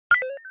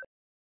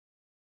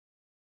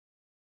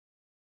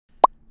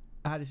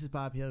Hi, this is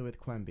Bob Haley with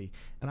Quemby,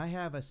 and I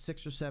have a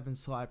 6 or 7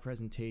 slide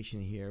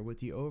presentation here with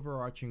the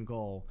overarching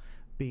goal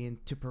being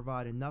to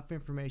provide enough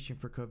information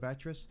for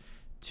Covetrus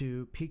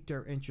to pique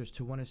their interest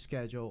to want to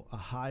schedule a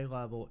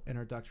high-level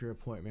introductory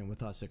appointment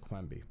with us at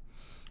Quemby.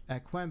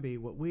 At Quemby,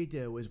 what we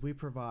do is we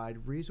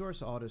provide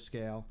resource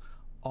autoscale,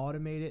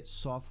 automated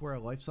software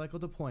lifecycle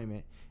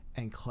deployment,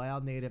 and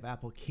cloud-native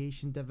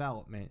application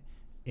development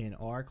in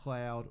our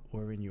cloud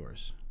or in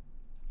yours.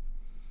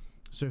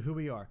 So who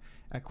we are.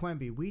 At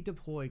Quemby, we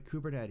deploy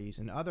Kubernetes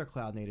and other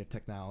cloud-native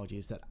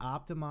technologies that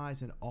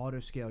optimize and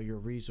auto-scale your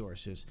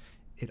resources.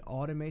 It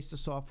automates the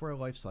software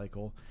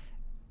lifecycle,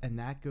 and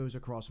that goes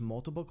across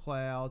multiple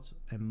clouds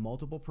and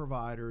multiple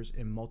providers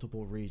in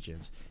multiple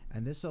regions.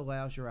 And this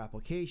allows your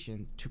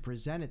application to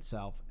present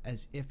itself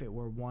as if it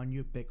were one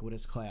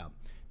ubiquitous cloud,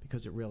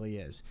 because it really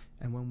is.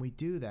 And when we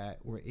do that,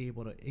 we're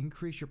able to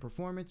increase your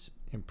performance,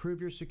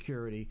 improve your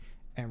security,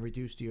 and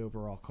reduce the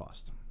overall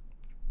cost.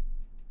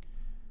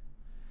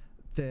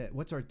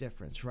 What's our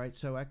difference, right?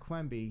 So at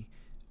Quemby,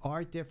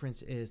 our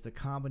difference is the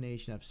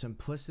combination of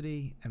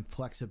simplicity and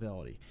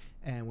flexibility.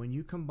 And when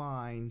you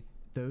combine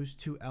those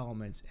two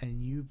elements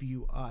and you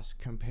view us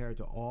compared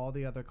to all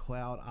the other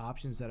cloud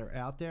options that are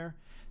out there,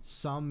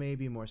 some may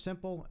be more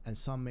simple and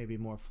some may be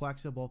more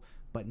flexible,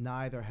 but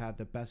neither have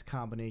the best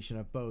combination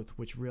of both,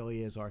 which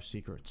really is our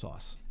secret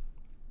sauce.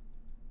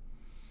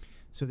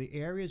 So the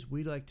areas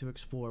we'd like to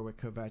explore with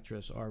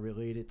Covetrus are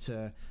related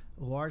to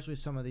largely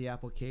some of the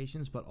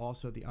applications, but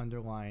also the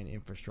underlying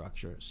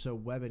infrastructure. So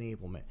web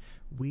enablement.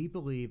 We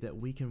believe that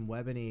we can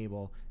web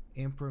enable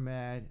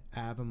Impromed,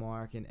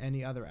 Avamark, and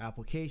any other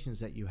applications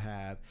that you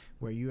have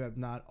where you have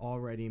not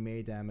already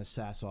made them a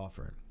SaaS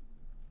offering.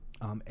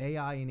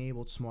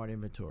 AI-enabled smart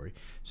inventory.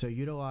 So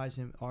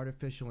utilizing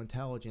artificial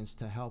intelligence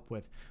to help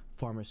with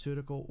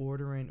pharmaceutical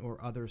ordering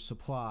or other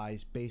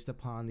supplies based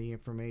upon the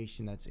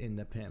information that's in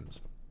the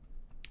PIMS.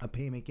 A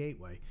payment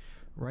gateway.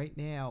 Right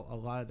now, a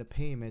lot of the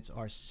payments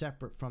are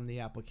separate from the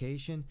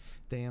application.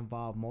 They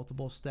involve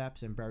multiple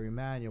steps and very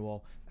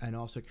manual, and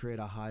also create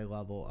a high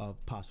level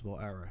of possible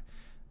error.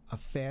 A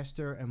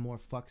faster and more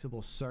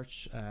flexible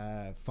search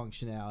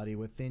functionality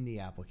within the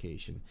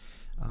application.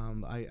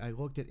 I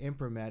looked at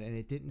Impromed, and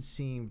it didn't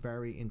seem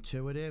very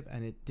intuitive,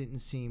 and it didn't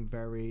seem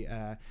very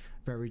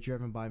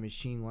driven by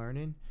machine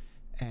learning.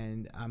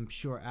 And I'm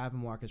sure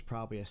Avamark is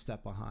probably a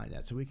step behind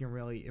that. So we can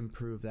really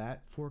improve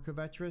that for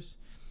Covetrus.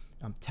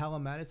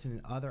 Telemedicine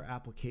and other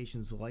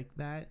applications like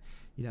that,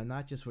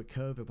 not just with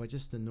COVID, but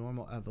just the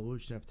normal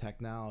evolution of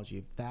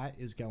technology, that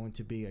is going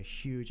to be a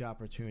huge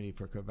opportunity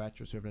for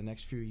Covetrus over the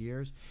next few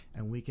years,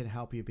 and we can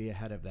help you be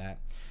ahead of that.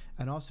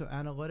 And also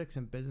analytics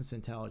and business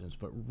intelligence,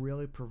 but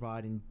really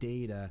providing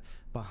data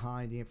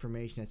behind the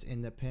information that's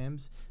in the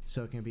PIMS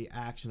so it can be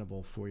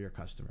actionable for your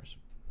customers.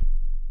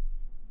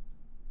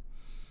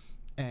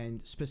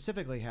 And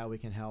specifically how we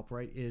can help,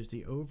 right, is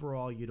the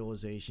overall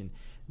utilization,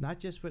 not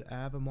just with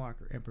Avamark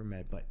or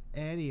Impromed, but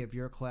any of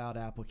your cloud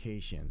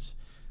applications.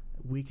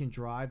 We can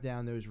drive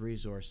down those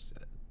resource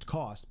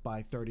costs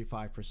by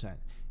 35%.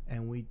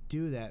 And we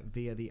do that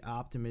via the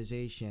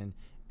optimization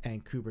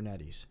and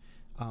Kubernetes.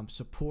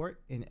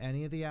 Support in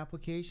any of the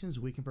applications,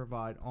 we can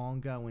provide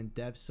ongoing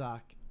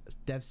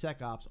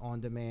DevSecOps on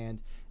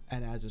demand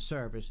and as a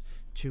service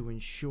to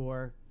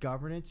ensure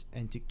governance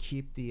and to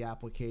keep the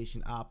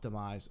application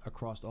optimized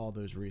across all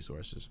those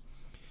resources.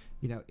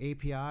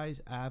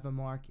 APIs,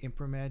 Avamark,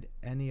 Impromed,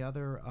 any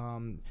other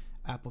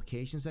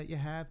applications that you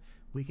have,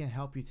 we can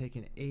help you take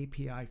an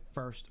API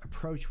first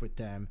approach with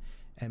them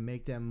and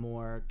make them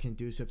more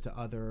conducive to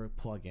other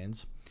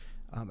plugins.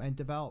 And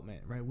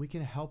development, right? We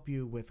can help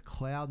you with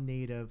cloud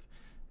native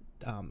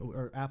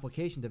or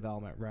application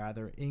development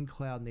rather in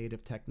cloud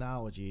native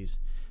technologies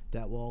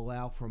that will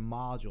allow for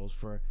modules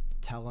for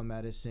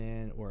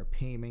telemedicine or a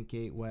payment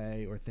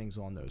gateway or things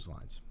along those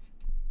lines.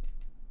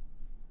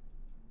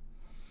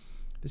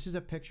 This is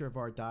a picture of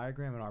our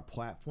diagram and our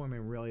platform,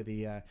 and really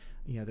the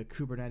the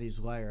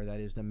Kubernetes layer that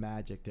is the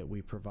magic that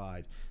we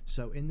provide.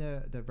 So in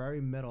the very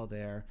middle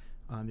there,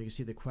 you can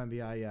see the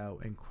Quemby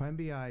IO, and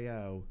Quemby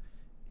IO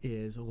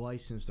is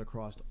licensed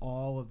across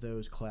all of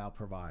those cloud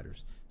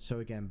providers. So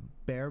again,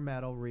 bare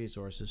metal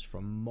resources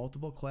from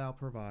multiple cloud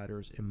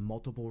providers in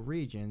multiple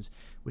regions,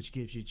 which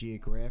gives you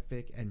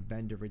geographic and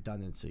vendor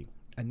redundancy.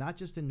 And not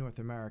just in North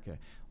America,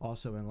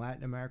 also in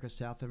Latin America,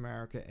 South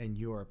America, and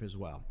Europe as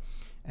well.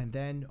 And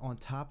then on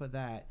top of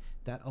that,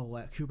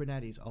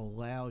 Kubernetes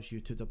allows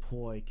you to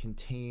deploy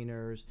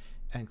containers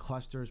and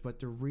clusters, but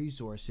the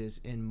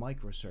resources in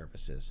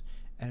microservices.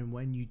 And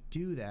when you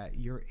do that,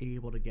 you're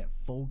able to get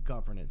full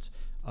governance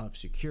of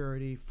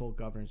security, full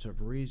governance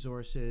of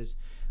resources,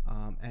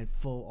 and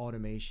full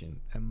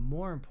automation. And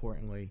more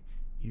importantly,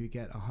 you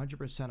get 100%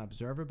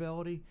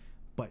 observability,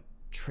 but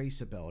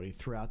traceability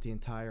throughout the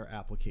entire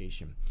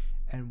application.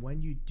 And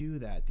when you do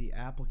that, the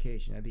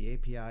application and the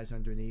APIs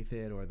underneath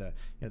it, or the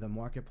the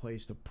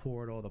marketplace, the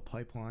portal, the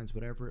pipelines,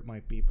 whatever it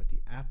might be, but the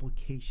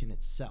application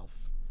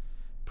itself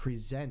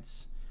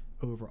presents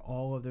over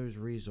all of those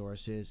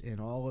resources in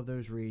all of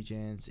those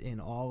regions, in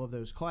all of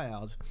those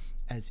clouds,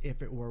 as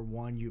if it were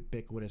one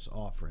ubiquitous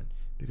offering.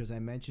 Because I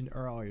mentioned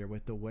earlier,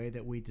 with the way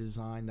that we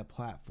design the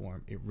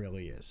platform, it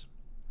really is.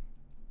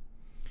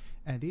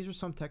 And these are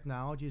some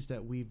technologies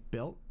that we've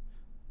built.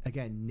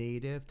 Again,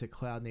 native to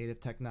cloud native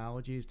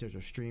technologies. There's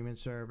a streaming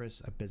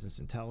service, a business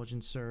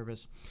intelligence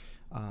service,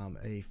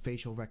 a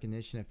facial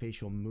recognition, a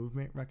facial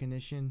movement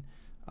recognition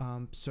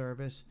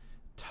service.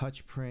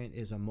 TouchPrint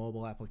is a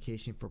mobile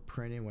application for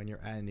printing when you're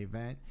at an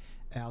event.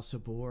 Al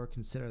Sabor,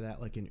 consider that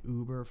like an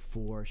Uber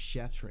for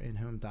chefs for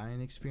in-home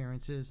dining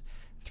experiences.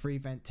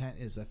 3Vent Tent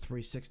is a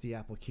 360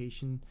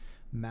 application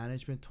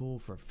management tool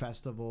for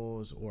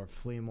festivals or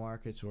flea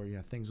markets or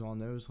things along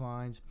those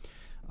lines.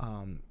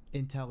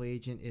 Intel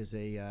Agent is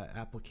a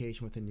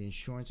application within the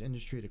insurance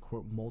industry to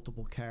quote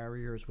multiple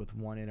carriers with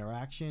one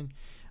interaction.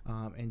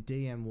 And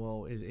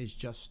DM is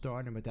just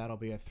starting, but that'll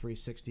be a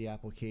 360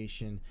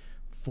 application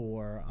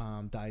for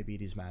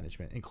diabetes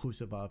management,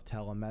 inclusive of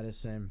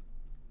telemedicine,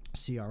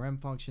 CRM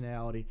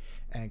functionality,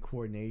 and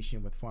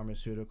coordination with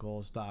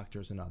pharmaceuticals,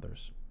 doctors, and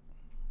others.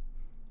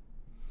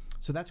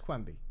 So that's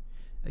Quemby.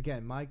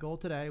 Again, my goal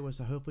today was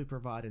to hopefully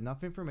provide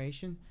enough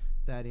information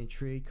that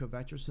intrigued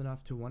Covetrus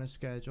enough to want to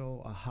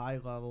schedule a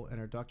high-level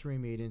introductory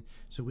meeting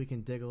so we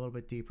can dig a little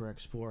bit deeper and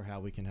explore how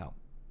we can help.